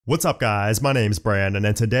What's up guys, my name's Brandon,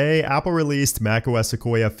 and today Apple released macOS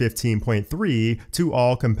Sequoia 15.3 to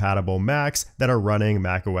all compatible Macs that are running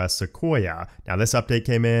macOS Sequoia. Now this update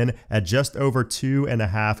came in at just over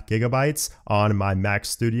 2.5 gigabytes on my Mac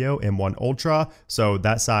Studio M1 Ultra, so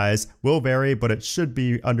that size will vary, but it should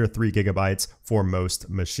be under 3 gigabytes for most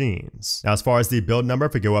machines. Now as far as the build number,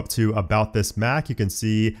 if we go up to About This Mac, you can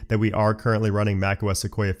see that we are currently running macOS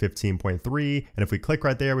Sequoia 15.3, and if we click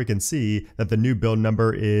right there, we can see that the new build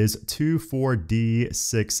number is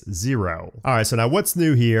 24D60. All right, so now what's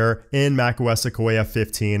new here in macOS Sequoia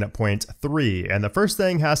 15.3? And the first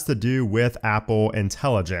thing has to do with Apple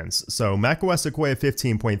Intelligence. So macOS Sequoia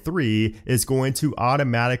 15.3 is going to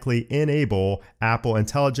automatically enable Apple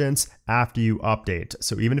Intelligence after you update.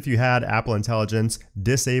 So even if you had Apple Intelligence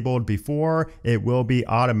disabled before, it will be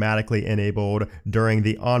automatically enabled during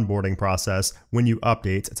the onboarding process when you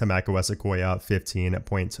update to macOS Sequoia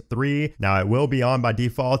 15.3. Now it will be on by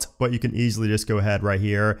default, but you can easily just go ahead right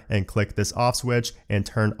here and click this off switch and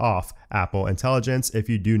turn off Apple Intelligence if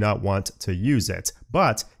you do not want to use it.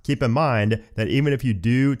 But keep in mind that even if you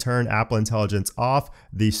do turn Apple Intelligence off,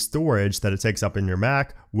 the storage that it takes up in your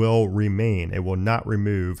Mac will remain. It will not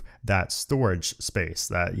remove that storage space,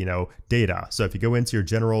 that, data. So if you go into your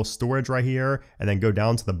general storage right here and then go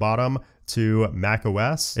down to the bottom to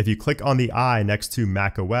macOS, if you click on the I next to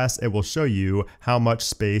macOS, it will show you how much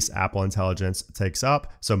space Apple Intelligence takes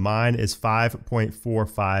up. So mine is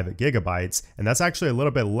 5.45 gigabytes, and that's actually a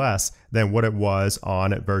little bit less than what it was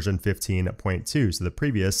on version 15.2. So the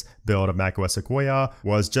previous build of macOS Sequoia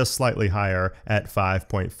was just slightly higher at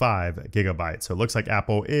 5.5 gigabytes. So it looks like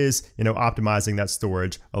Apple is, optimizing that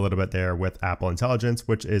storage a little bit there with Apple Intelligence,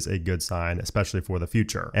 which is a good sign, especially for the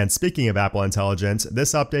future. And speaking of Apple Intelligence,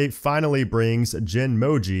 this update finally brings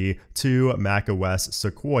Genmoji to macOS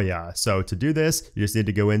Sequoia. So to do this, you just need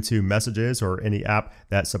to go into Messages or any app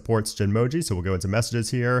that supports Genmoji. So we'll go into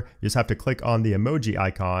Messages here. You just have to click on the emoji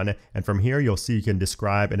icon, and from here you'll see you can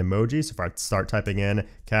describe an emoji. So if I start typing in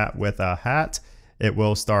cat with a hat, it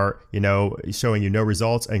will start, showing you no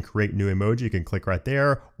results and create new emoji. You can click right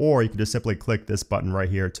there, or you can just simply click this button right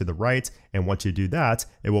here to the right. And once you do that,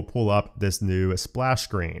 it will pull up this new splash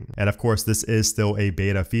screen. And of course, this is still a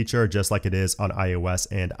beta feature, just like it is on iOS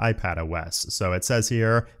and iPadOS. So it says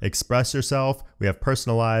here, express yourself. We have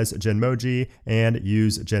personalized Genmoji and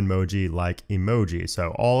use Genmoji like emoji.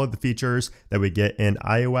 So all of the features that we get in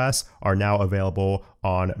iOS are now available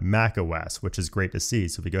on macOS, which is great to see.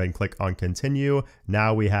 So if we go ahead and click on continue,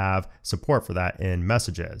 now we have support for that in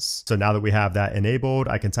Messages. So now that we have that enabled,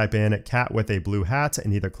 I can type in cat with a blue hat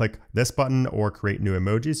and either click this button or create new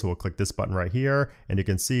emoji. So we'll click this button right here, and you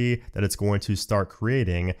can see that it's going to start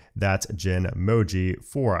creating that Genmoji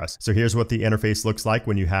for us. So here's what the interface looks like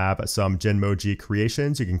when you have some Genmoji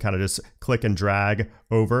creations. You can kind of just click and drag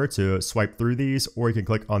over to swipe through these, or you can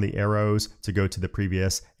click on the arrows to go to the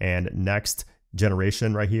previous and next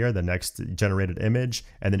generation right here, the next generated image,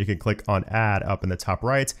 and then you can click on add up in the top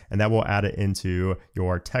right, and that will add it into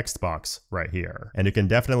your text box right here. And you can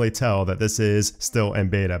definitely tell that this is still in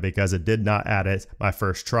beta because it did not add it my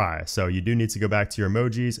first try. So you do need to go back to your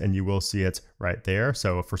emojis and you will see it right there.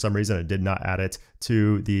 So for some reason it did not add it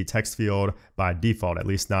to the text field by default, at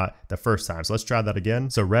least not the first time. So let's try that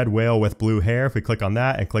again. So red whale with blue hair, if we click on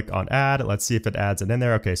that and click on add, let's see if it adds it in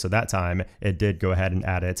there. Okay, so that time it did go ahead and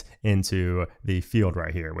add it into the field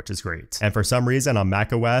right here, which is great. And for some reason on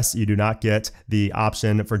macOS, you do not get the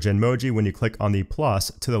option for Genmoji when you click on the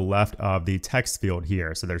plus to the left of the text field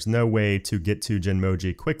here. So there's no way to get to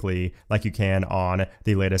Genmoji quickly like you can on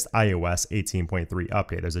the latest iOS 18.3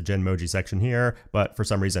 update. There's a Genmoji section here, but for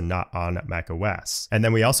some reason not on macOS. And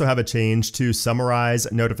then we also have a change to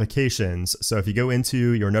summarize notifications. So if you go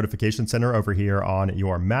into your notification center over here on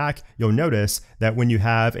your Mac, you'll notice that when you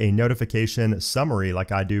have a notification summary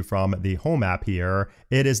like I do from the Home app here,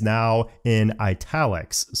 it is now in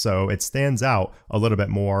italics. So it stands out a little bit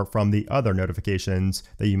more from the other notifications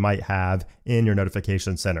that you might have in your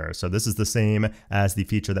notification center. So this is the same as the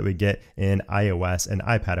feature that we get in iOS and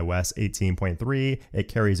iPadOS 18.3. It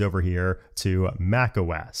carries over here to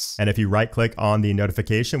macOS. And if you right click on the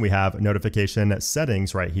notification, we have notification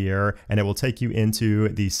settings right here, and it will take you into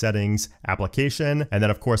the settings application. And then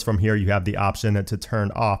of course from here, you have the option to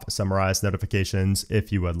turn off summarize notifications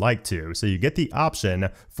if you would like to. So you get the option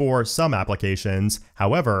for some applications.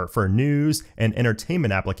 However, for news and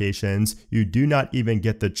entertainment applications, you do not even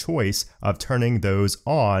get the choice of turning those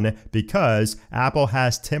on because Apple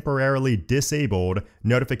has temporarily disabled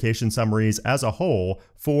notification summaries as a whole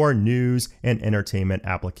for news and entertainment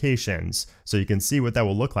applications. So you can see what that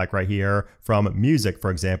will look like right here. From music,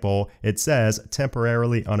 for example, it says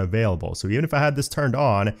temporarily unavailable. So even if I had this turned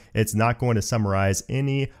on, it's not going to summarize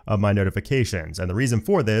any of my notifications. And the reason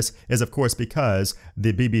for this is, of course, because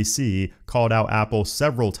the BBC called out Apple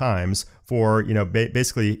several times for,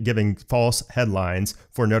 basically giving false headlines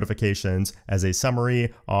for notifications as a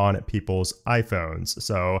summary on people's iPhones.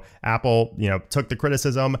 So Apple, took the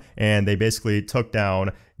criticism and they basically took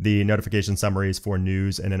down the notification summaries for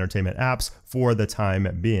news and entertainment apps for the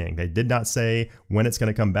time being. They did not say when it's going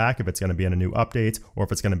to come back, if it's going to be in a new update or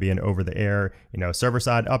if it's going to be an over-the-air,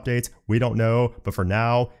 server-side update. We don't know, but for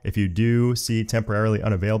now, if you do see temporarily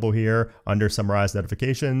unavailable here under summarized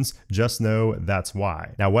notifications, just know that's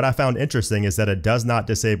why. Now, what I found interesting is that it does not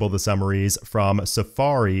disable the summaries from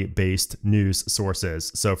Safari-based news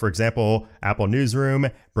sources. So, for example, Apple Newsroom,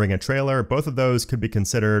 Bring a Trailer, both of those could be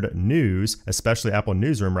considered news, especially Apple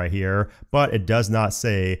Newsroom right here, but it does not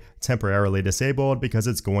say temporarily disabled because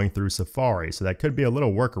it's going through Safari. So that could be a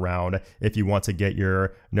little workaround if you want to get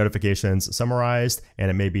your notifications summarized and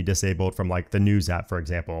it may be disabled from like the news app, for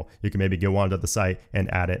example. You can maybe go onto the site and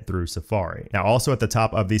add it through Safari. Now, also at the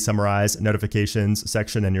top of the summarized notifications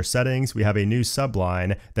section in your settings, we have a new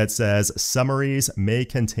subline that says summaries may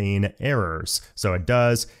contain errors. So it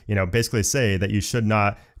does, basically say that you should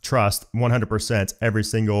not trust 100% every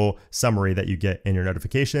single summary that you get in your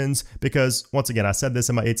notifications, because once again, I said this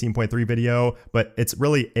in my 18.3 video, but it's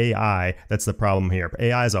really AI that's the problem here.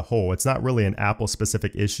 AI as a whole, it's not really an Apple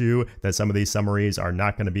specific issue that some of these summaries are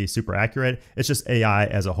not going to be super accurate. It's just AI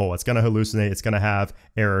as a whole. It's going to hallucinate. It's going to have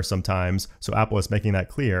errors sometimes. So Apple is making that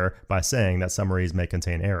clear by saying that summaries may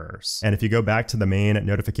contain errors. And if you go back to the main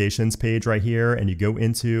notifications page right here and you go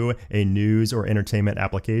into a news or entertainment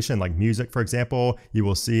application like music, for example, you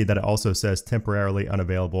will see that it also says temporarily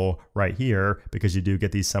unavailable right here because you do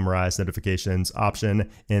get these summarized notifications option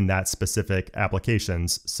in that specific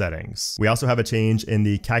applications settings. We also have a change in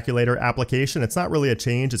the calculator application. It's not really a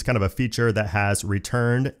change. It's kind of a feature that has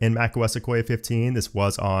returned in macOS Sequoia 15. This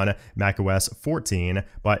was on macOS 14,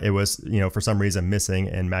 but it was, for some reason missing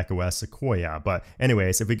in macOS Sequoia. But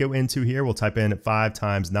anyways, if we go into here, we'll type in 5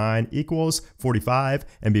 times 9 equals 45.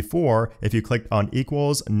 And before, if you clicked on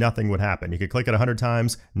equals, nothing would happen. You could click it 100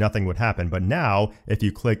 times, nothing would happen. But now, if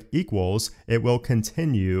you click equals, it will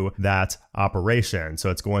continue that operation.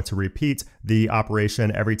 So it's going to repeat the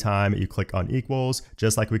operation every time you click on equals,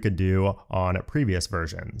 just like we could do on previous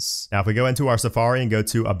versions. Now, if we go into our Safari and go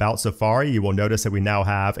to About Safari, you will notice that we now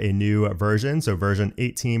have a new version. So version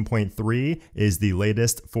 18.3 is the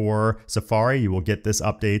latest for Safari. You will get this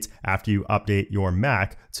update after you update your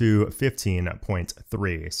Mac to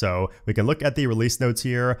 15.3. So we can look at the release notes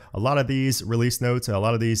here. A lot of these release notes, a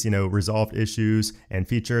lot of these, resolved issues and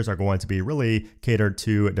features are going to be really catered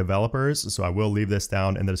to developers. So I will leave this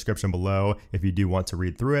down in the description below if you do want to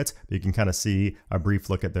read through it. But you can kind of see a brief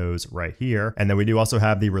look at those right here. And then we do also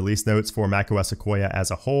have the release notes for macOS Sequoia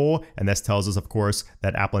as a whole. And this tells us, of course,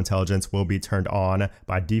 that Apple Intelligence will be turned on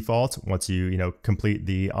by default once you, complete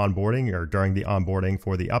the onboarding or during the onboarding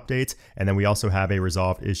for the update. And then we also have a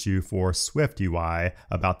resolved issue for Swift UI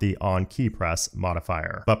about the on key press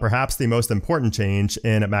modifier. But perhaps the most important change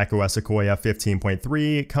in macOS Sequoia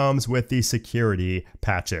 15.3 comes with the security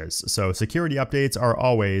patches. So security updates are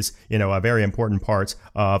always, a very important part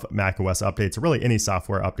of macOS updates, really any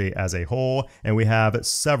software update as a whole. And we have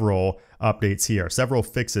several updates here, several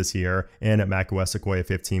fixes here in macOS Sequoia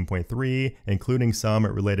 15.3, including some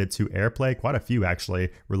related to AirPlay, quite a few actually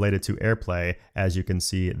related to AirPlay, as you can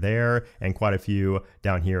see there, and quite a few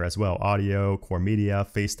down here as well, audio, core media,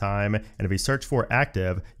 FaceTime. And if we search for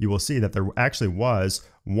active, you will see that there actually was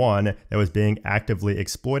one that was being actively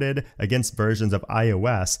exploited against versions of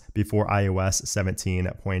iOS before iOS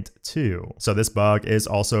 17.2. So this bug is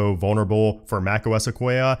also vulnerable for macOS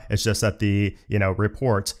Sequoia. It's just that the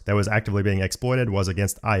report that was actively being exploited was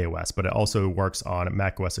against iOS, but it also works on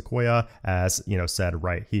macOS Sequoia as said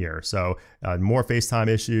right here. So more FaceTime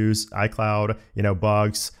issues, iCloud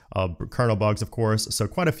bugs, kernel bugs, of course. So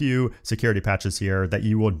quite a few security patches here that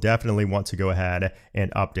you will definitely want to go ahead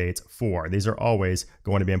and update for. These are always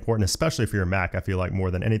going to be important, especially for your Mac, I feel like,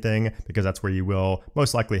 more than anything, because that's where you will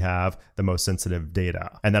most likely have the most sensitive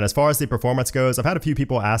data. And then as far as the performance goes, I've had a few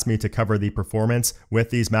people ask me to cover the performance with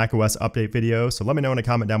these macOS update videos. So let me know in a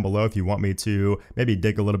comment down below if you want me to maybe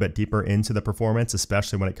dig a little bit deeper into the performance,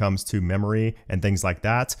 especially when it comes to memory and things like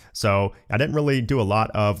that. So I didn't really do a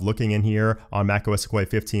lot of looking in here on macOS Sequoia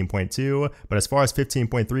 15 15.2, but as far as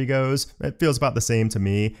 15.3 goes, it feels about the same to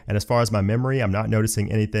me. And as far as my memory, I'm not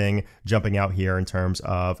noticing anything jumping out here in terms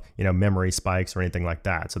of, memory spikes or anything like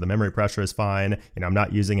that. So the memory pressure is fine. I'm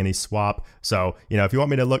not using any swap. So, if you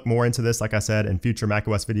want me to look more into this, like I said, in future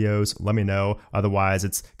macOS videos, let me know. Otherwise,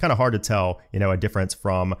 it's kind of hard to tell, a difference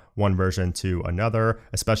from one version to another,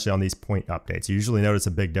 especially on these point updates. You usually notice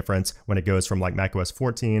a big difference when it goes from like macOS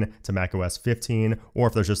 14 to macOS 15, or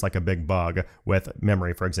if there's just like a big bug with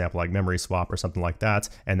memory, for example, like memory swap or something like that,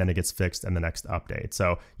 and then it gets fixed in the next update.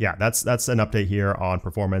 So yeah, that's an update here on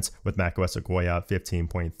performance with macOS Sequoia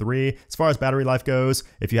 15.3. As far as battery life goes,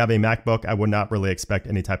 if you have a MacBook, I would not really expect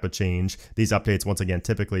any type of change. These updates, once again,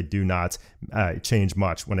 typically do not change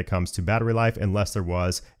much when it comes to battery life unless there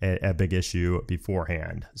was a big issue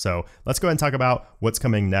beforehand. So let's go ahead and talk about what's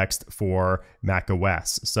coming next for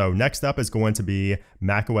macOS. So next up is going to be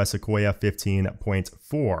macOS Sequoia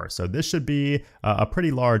 15.4. So this should be a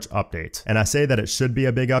pretty large update. And I say that it should be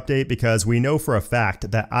a big update because we know for a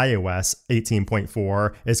fact that iOS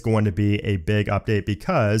 18.4 is going to be a big update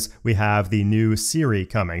because we have the new Siri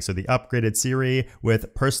coming. So the upgraded Siri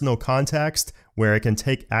with personal context, where it can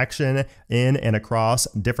take action in and across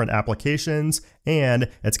different applications, and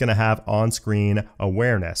it's going to have on-screen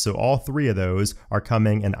awareness. So all three of those are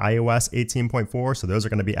coming in iOS 18.4. So those are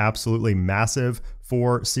going to be absolutely massive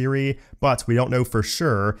for Siri, but we don't know for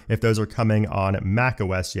sure if those are coming on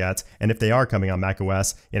macOS yet. And if they are coming on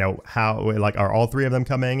macOS, are all three of them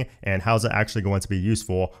coming, and how's it actually going to be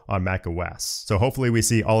useful on macOS? So hopefully we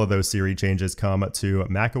see all of those Siri changes come to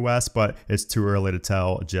macOS, but it's too early to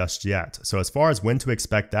tell just yet. So as far as when to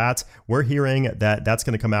expect that, we're hearing that that's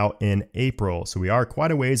going to come out in April. So we are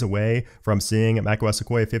quite a ways away from seeing macOS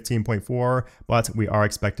Sequoia 15.4, but we are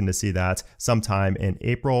expecting to see that sometime in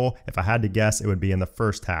April. If I had to guess, it would be in the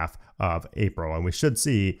first half of April, and we should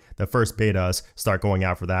see the first betas start going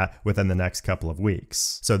out for that within the next couple of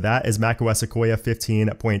weeks. So that is macOS Sequoia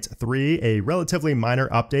 15.3, a relatively minor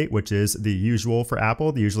update, which is the usual for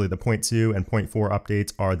Apple. Usually the 0.2 and 0.4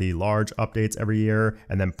 updates are the large updates every year,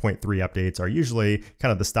 and then 0.3 updates are usually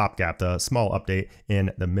kind of the stopgap, the small update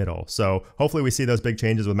in the middle. So hopefully we see those big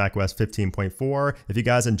changes with macOS 15.4. If you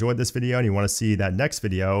guys enjoyed this video and you want to see that next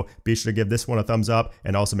video, be sure to give this one a thumbs up,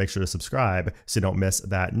 and also make sure to subscribe so you don't miss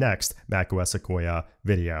that next macOS Sequoia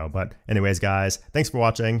video. But anyways, guys, thanks for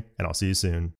watching, and I'll see you soon.